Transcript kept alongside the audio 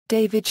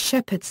David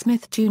Shepard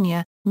Smith Jr.,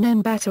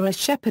 known better as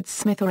Shepard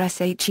Smith or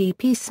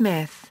Shep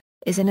Smith,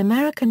 is an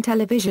American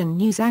television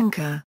news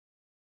anchor.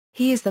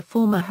 He is the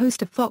former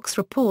host of Fox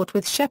Report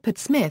with Shepard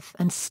Smith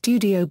and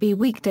Studio B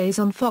weekdays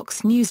on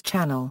Fox News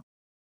Channel.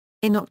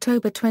 In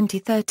October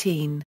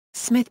 2013,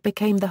 Smith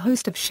became the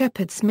host of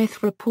Shepard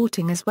Smith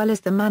Reporting as well as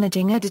the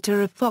managing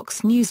editor of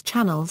Fox News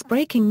Channel's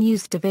breaking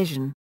news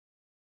division.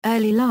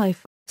 Early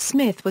life: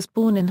 Smith was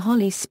born in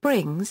Holly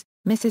Springs,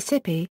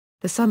 Mississippi,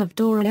 the son of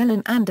Dora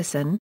Ellen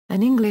Anderson,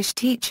 an English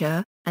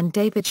teacher, and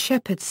David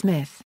Shepard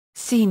Smith,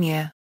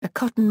 Sr., a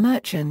cotton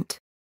merchant.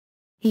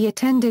 He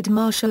attended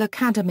Marshall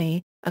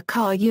Academy, a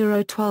Car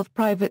Euro 12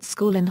 private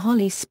school in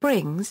Holly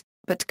Springs,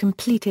 but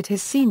completed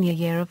his senior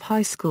year of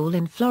high school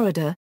in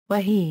Florida, where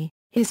he,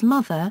 his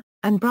mother,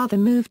 and brother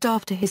moved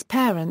after his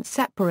parents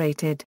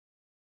separated.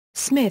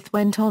 Smith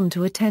went on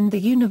to attend the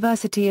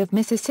University of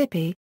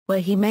Mississippi,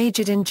 where he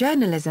majored in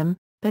journalism,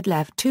 but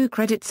left 2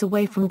 credits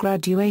away from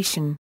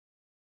graduation.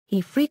 He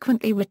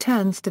frequently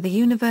returns to the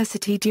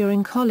university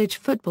during college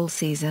football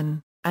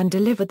season, and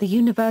delivered the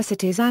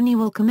university's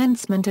annual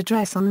commencement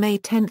address on May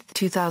 10,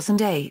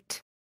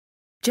 2008.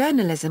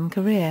 Journalism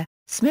career: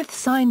 Smith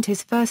signed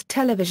his first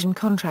television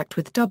contract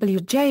with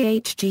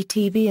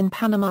WJHG-TV in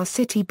Panama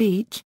City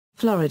Beach,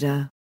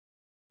 Florida.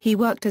 He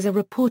worked as a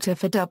reporter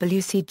for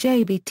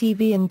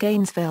WCJB-TV in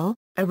Gainesville,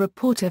 a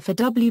reporter for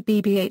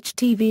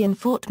WBBH-TV in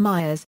Fort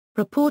Myers,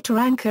 reporter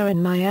anchor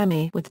in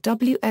Miami with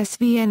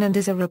WSVN, and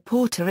as a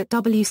reporter at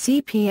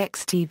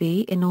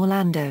WCPX-TV in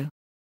Orlando.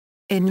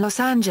 In Los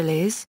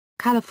Angeles,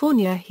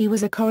 California, he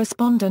was a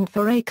correspondent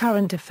for A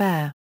Current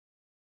Affair.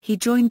 He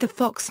joined the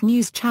Fox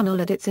News Channel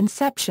at its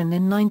inception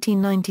in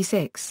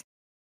 1996.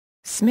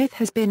 Smith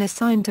has been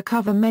assigned to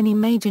cover many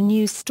major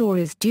news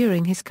stories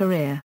during his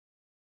career.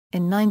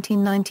 In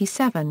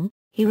 1997,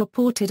 he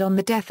reported on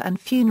the death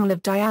and funeral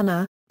of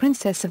Diana,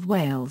 Princess of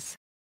Wales.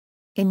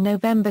 In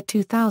November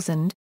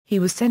 2000, he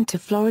was sent to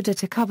Florida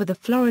to cover the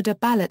Florida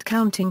ballot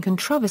counting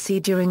controversy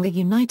during the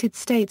United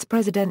States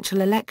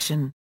presidential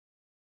election.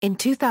 In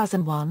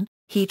 2001,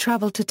 he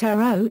traveled to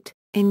Terre Haute,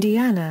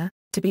 Indiana,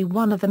 to be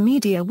one of the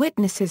media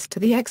witnesses to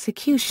the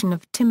execution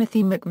of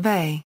Timothy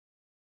McVeigh.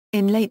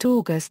 In late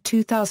August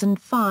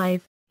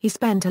 2005, he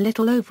spent a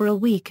little over a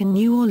week in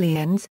New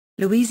Orleans,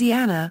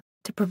 Louisiana,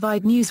 to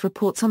provide news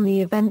reports on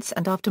the events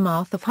and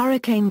aftermath of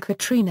Hurricane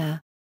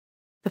Katrina.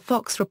 The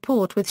Fox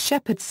Report with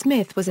Shepard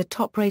Smith was a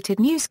top-rated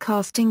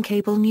newscasting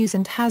cable news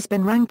and has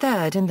been ranked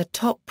 3rd in the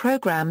top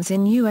programs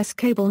in U.S.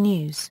 cable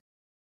news.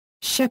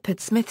 Shepard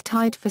Smith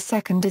tied for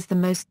 2nd as the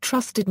most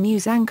trusted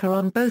news anchor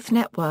on both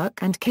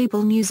network and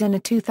cable news in a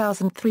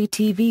 2003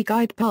 TV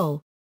Guide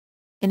poll.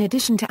 In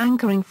addition to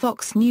anchoring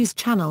Fox News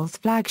Channel's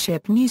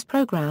flagship news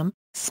program,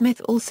 Smith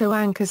also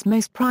anchors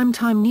most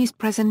primetime news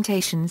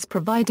presentations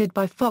provided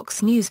by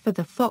Fox News for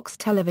the Fox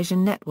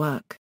television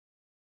network.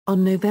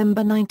 On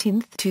November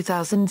 19,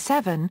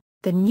 2007,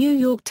 the New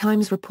York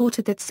Times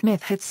reported that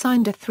Smith had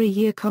signed a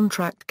 3-year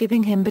contract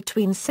giving him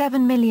between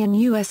 $7 million and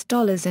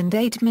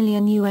 $8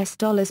 million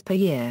per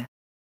year.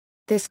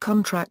 This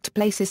contract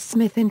places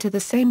Smith into the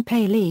same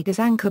pay league as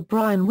anchor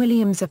Brian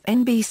Williams of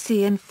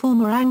NBC and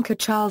former anchor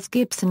Charles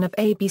Gibson of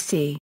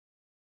ABC.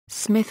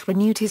 Smith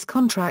renewed his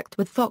contract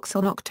with Fox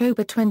on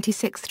October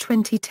 26,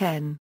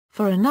 2010,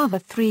 for another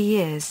 3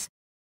 years.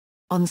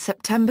 On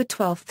September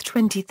 12,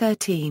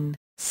 2013,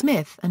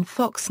 Smith and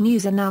Fox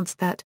News announced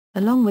that,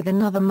 along with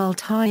another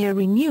multi-year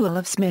renewal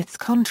of Smith's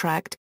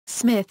contract,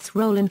 Smith's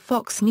role in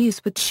Fox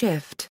News would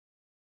shift.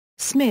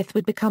 Smith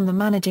would become the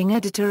managing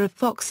editor of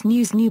Fox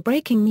News' new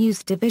breaking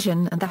news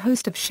division and the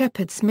host of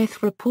Shepard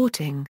Smith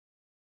Reporting.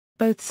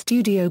 Both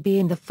Studio B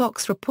and the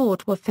Fox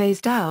Report were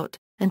phased out,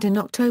 and in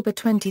October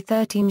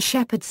 2013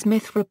 Shepard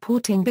Smith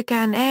Reporting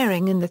began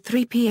airing in the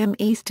 3 p.m.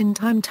 Eastern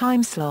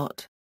time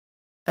slot.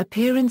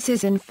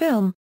 Appearances in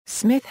film: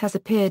 Smith has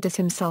appeared as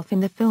himself in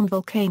the film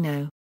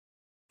Volcano.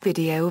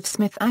 Video of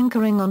Smith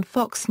anchoring on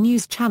Fox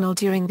News Channel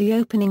during the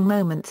opening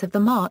moments of the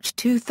March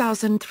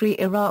 2003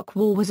 Iraq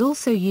War was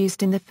also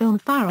used in the film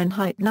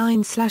Fahrenheit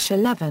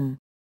 9/11.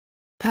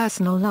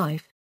 Personal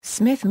life: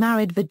 Smith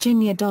married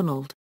Virginia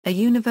Donald, a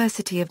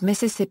University of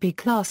Mississippi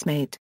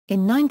classmate,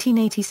 in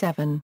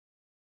 1987.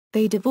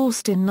 They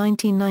divorced in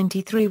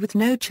 1993 with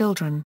no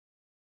children.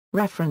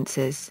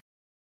 References.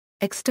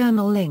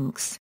 External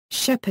links: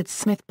 Shepard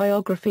Smith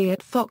biography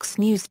at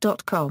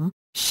foxnews.com,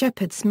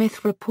 Shepard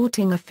Smith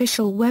Reporting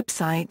official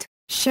website,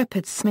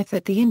 Shepard Smith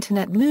at the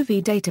Internet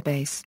Movie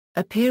Database,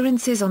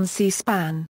 appearances on C-SPAN.